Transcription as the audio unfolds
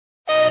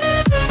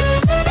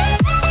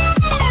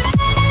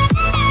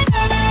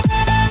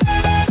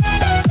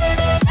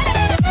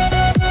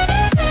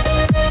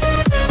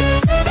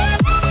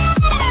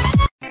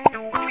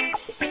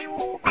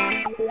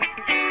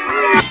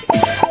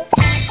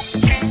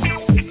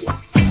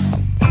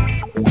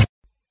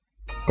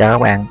Chào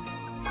các bạn,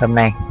 hôm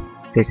nay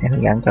tôi sẽ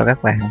hướng dẫn cho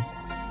các bạn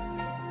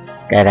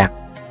cài đặt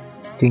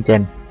chương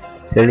trình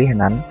xử lý hình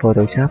ảnh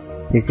Photoshop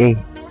CC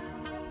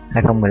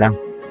 2015.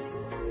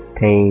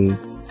 Thì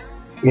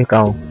yêu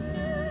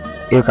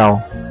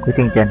cầu của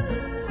chương trình,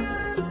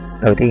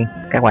 đầu tiên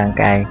các bạn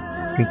cài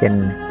chương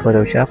trình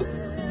Photoshop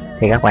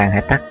thì các bạn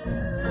hãy tắt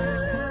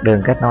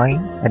đường kết nối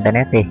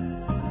internet đi.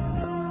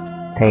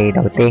 Thì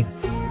đầu tiên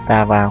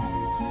ta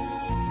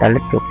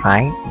click chuột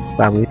phải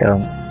vào biểu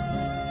tượng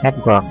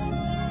Network.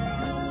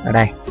 Ở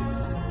đây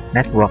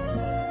Network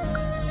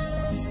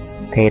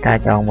thì ta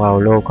chọn vào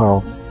Local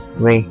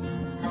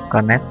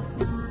Reconnect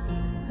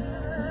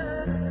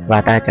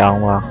và ta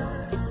chọn vào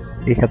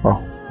Disable.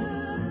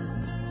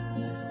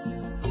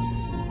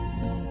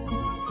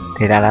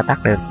 Thì ta đã tắt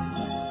được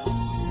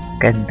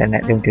kênh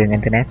internet, đường truyền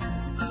internet.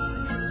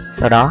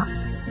 Sau đó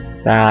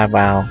ta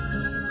vào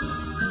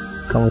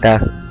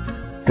computer,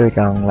 tôi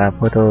chọn là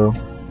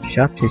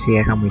Photoshop CC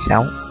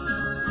 2016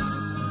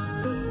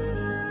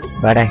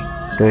 và đây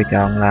tôi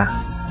chọn là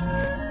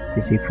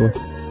CC Full.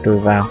 Tôi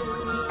vào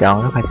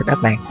chọn cái file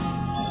setup này,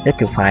 click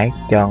chuột phải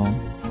chọn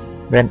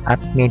Run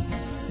Admin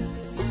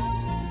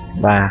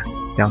và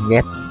chọn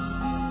Yes.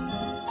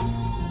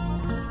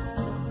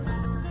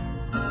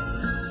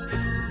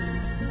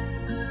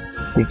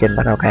 Chương trình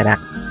bắt đầu cài đặt.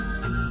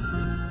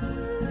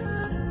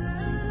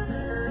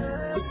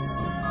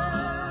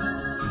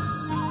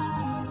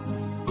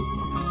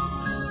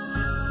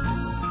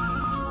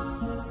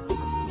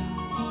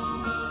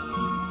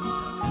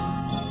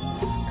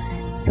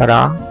 Sau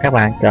đó các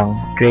bạn chọn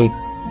Create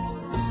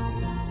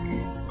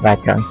và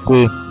chọn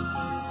Scene.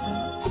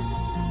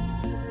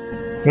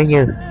 Nếu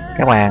như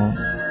các bạn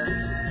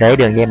để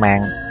đường dây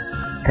mạng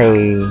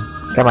thì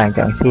các bạn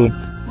chọn Scene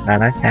và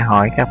nó sẽ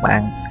hỏi các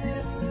bạn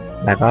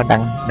là có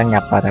đăng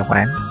nhập vào tài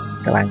khoản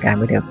các bạn cài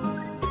mới được.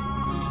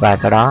 Và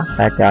sau đó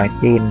ta chọn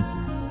Scene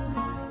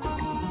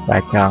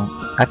và chọn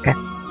Arcade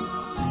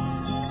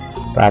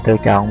và tôi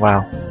chọn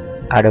vào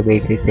Adobe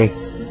CC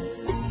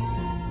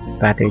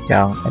và tôi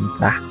chọn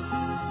Enter.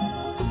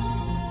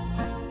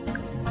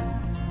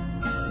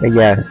 Bây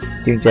giờ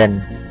chương trình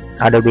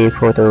Adobe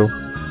Photo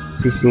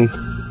CC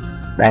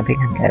đang tiến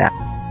hành cài đặt.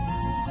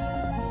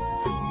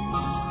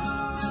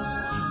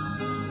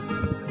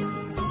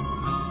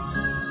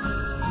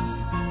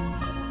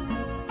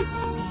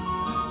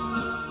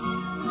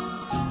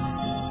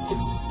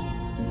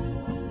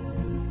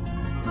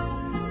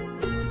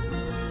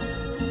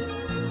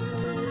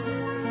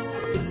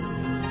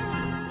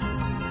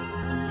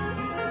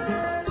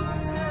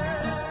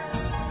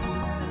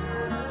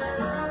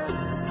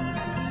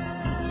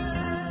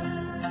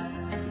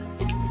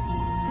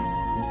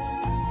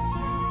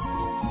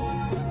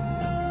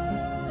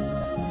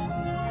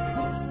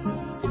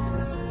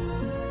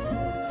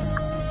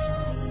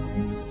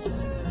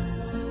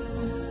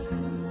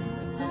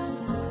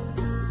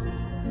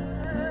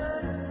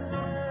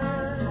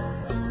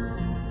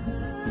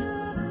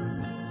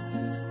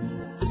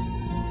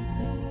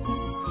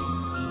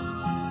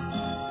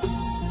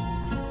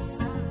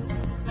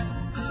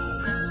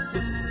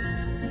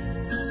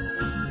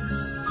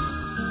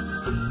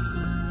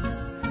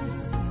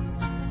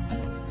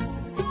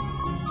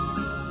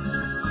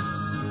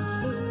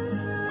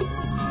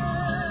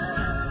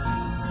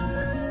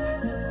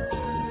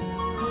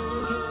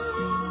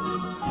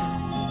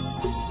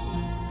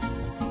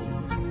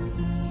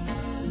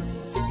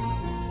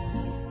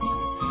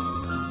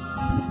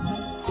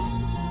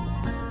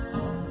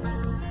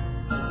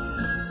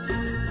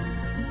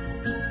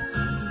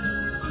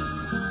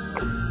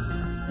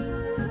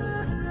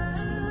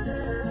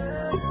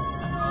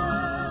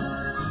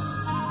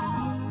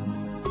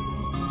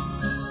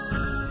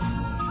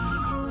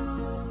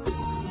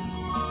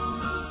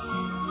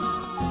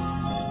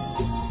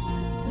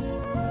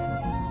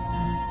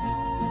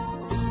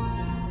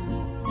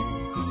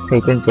 Thì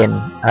chương trình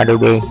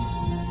Adobe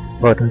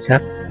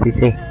Photoshop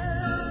CC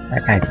đã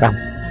cài xong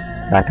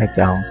và ta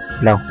chọn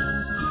Load,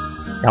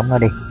 đóng nó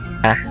đi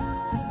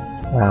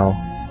vào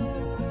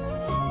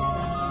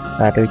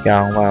và tôi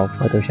chọn vào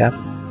Photoshop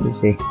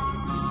CC.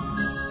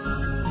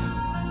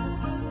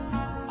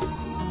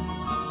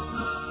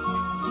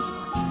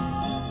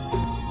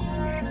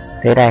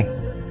 Tới đây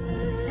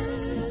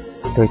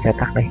tôi sẽ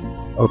tắt đi.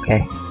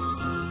 Ok.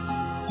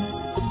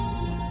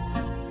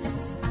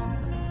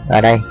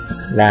 Và đây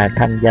là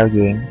thanh giao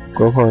diện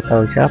của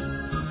Photoshop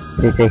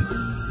CC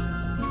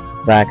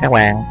và các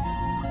bạn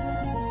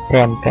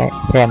xem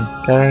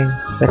cái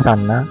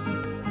version nó,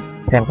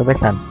 xem cái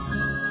version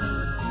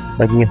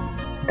bao nhiêu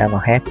ta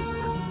vào hết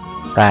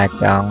và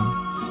chọn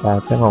vào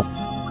cái mục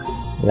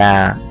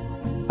là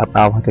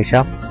About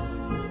Photoshop.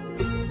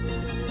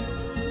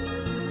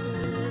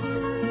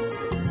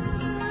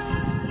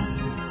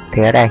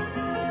 Thì ở đây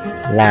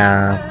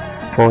là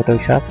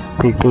Photoshop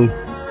CC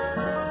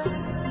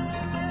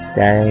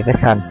chạy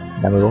version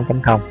là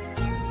 14.0.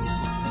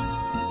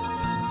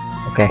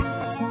 Ok.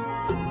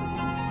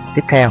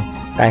 Tiếp theo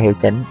ta hiệu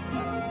chỉnh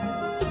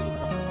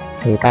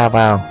thì ta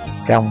vào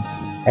trong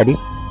Edit,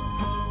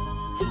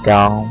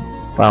 chọn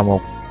vào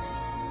mục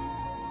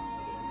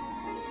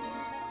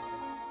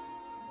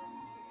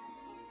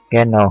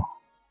Channel.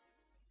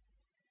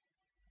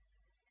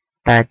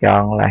 Ta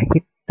chọn là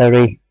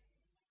History.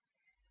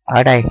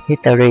 Ở đây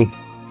History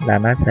là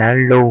nó sẽ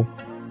lưu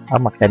ở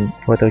mặc định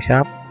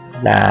Photoshop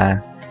là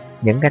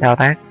những cái thao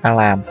tác ta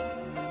làm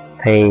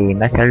thì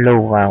nó sẽ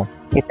lưu vào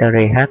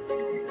History hết.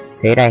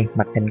 Thì ở đây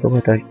mặc định của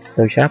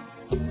Photoshop,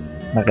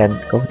 mặc định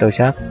của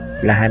Photoshop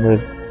là 20.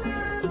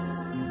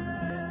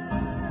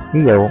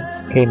 Ví dụ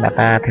khi mà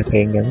ta thực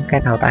hiện những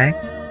cái thao tác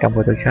trong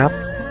Photoshop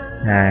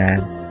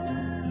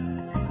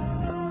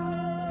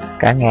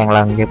cả ngàn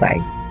lần như vậy,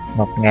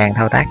 1000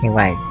 thao tác như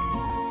vậy,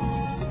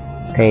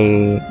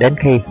 thì đến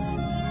khi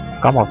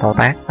có một thao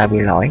tác ta bị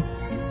lỗi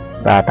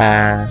và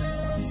ta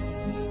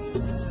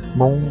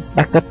muốn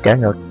backup trở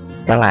ngược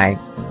trở lại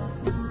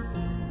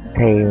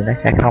thì nó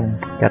sẽ không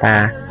cho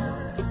ta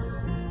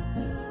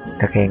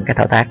thực hiện cái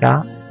thao tác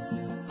đó.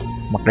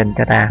 Mặc định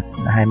cho ta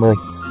là 20.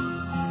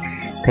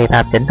 Thì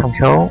ta chỉnh thông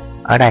số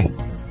ở đây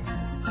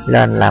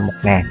lên là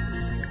 1000.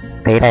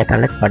 Thì ở đây ta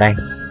click vào đây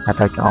và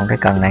tôi chọn cái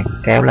cần này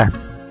kéo lên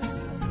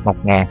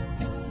 1000.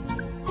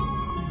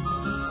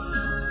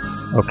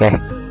 Ok.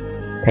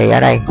 Thì ở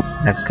đây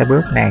là cái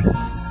bước này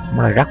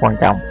mới là rất quan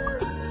trọng.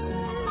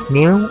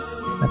 Nếu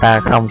ta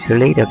không xử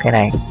lý được cái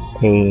này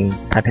thì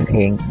ta thực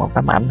hiện một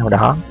tấm ảnh nào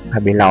đó mà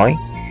bị lỗi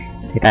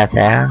thì ta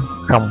sẽ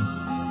không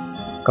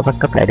có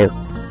backup lại được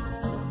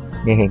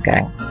như hiện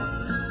trạng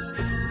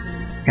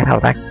các thao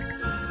tác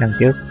lần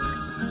trước.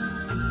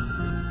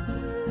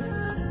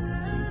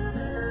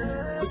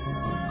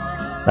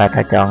 Và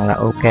ta chọn là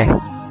ok.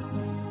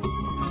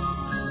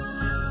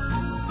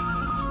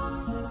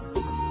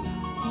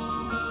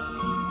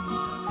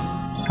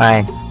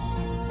 File.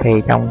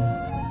 Thì trong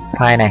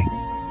file này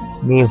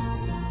New,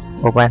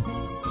 Open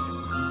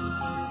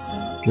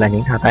là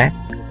những thao tác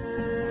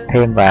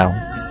thêm vào,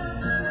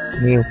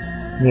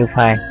 New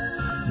file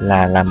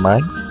là làm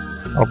mới,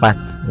 Open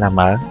là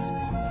mở.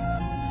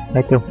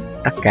 Nói chung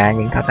tất cả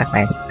những thao tác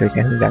này tôi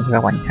sẽ hướng dẫn cho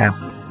các bạn sau.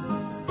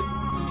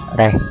 Ở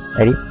đây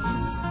Edit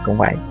cũng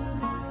vậy,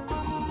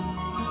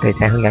 tôi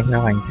sẽ hướng dẫn cho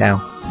các bạn sau.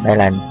 Đây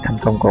là thành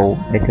công cụ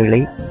để xử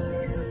lý,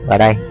 và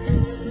đây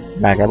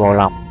là cái bộ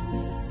lọc.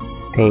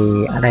 Thì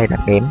ở đây đặc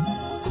điểm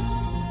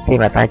khi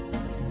mà ta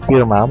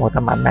chưa mở một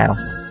tấm ảnh nào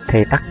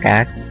thì tất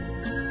cả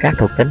các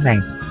thuộc tính này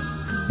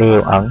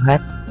đều ẩn hết,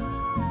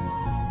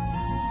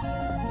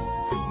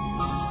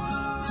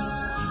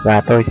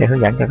 và tôi sẽ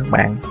hướng dẫn cho các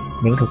bạn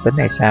những thuộc tính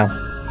này sau.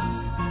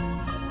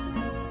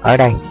 Ở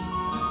đây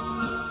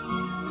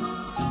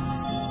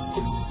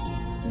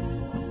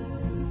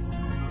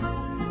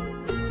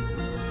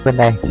bên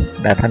đây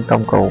là thanh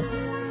công cụ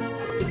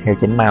điều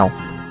chỉnh màu.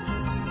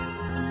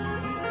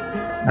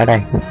 Ở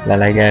đây là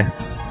layer,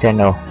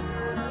 channel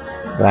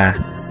và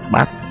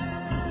back.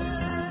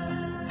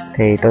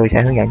 Thì tôi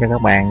sẽ hướng dẫn cho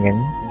các bạn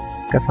những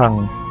cái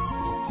phần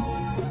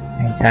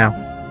như sau.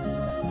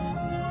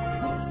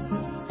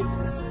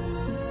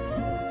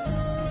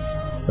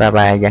 Và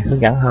bài giảng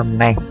hướng dẫn hôm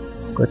nay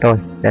của tôi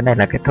đến đây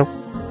là kết thúc.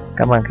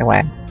 Cảm ơn các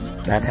bạn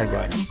đã theo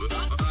dõi.